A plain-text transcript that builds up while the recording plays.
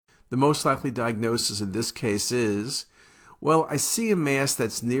The most likely diagnosis in this case is, well, I see a mass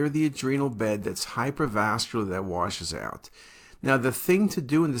that's near the adrenal bed that's hypervascular that washes out. Now, the thing to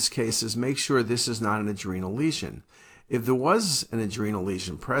do in this case is make sure this is not an adrenal lesion. If there was an adrenal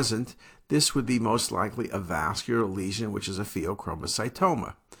lesion present, this would be most likely a vascular lesion, which is a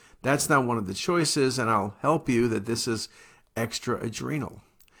pheochromocytoma. That's not one of the choices, and I'll help you that this is extra-adrenal.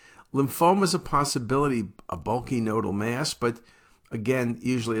 Lymphoma is a possibility, a bulky nodal mass, but again,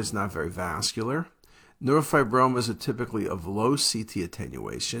 usually it's not very vascular. Neurofibromas are typically of low CT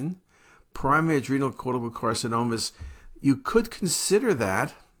attenuation. Primary adrenal cortical carcinomas, you could consider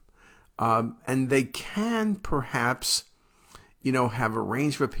that, and they can perhaps, have a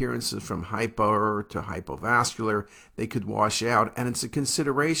range of appearances from hypo to hypovascular. They could wash out, and it's a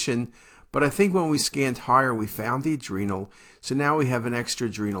consideration. But I think when we scanned higher, we found the adrenal. So now we have an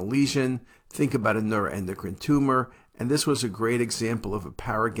extra-adrenal lesion. Think about a neuroendocrine tumor. And this was a great example of a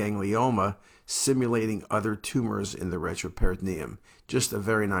paraganglioma simulating other tumors in the retroperitoneum. Just a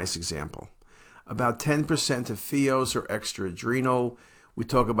very nice example. About 10% of pheos are extra-adrenal. We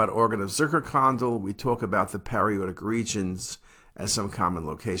talk about organ of Zuckerkandl. We talk about the paraortic regions as some common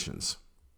locations.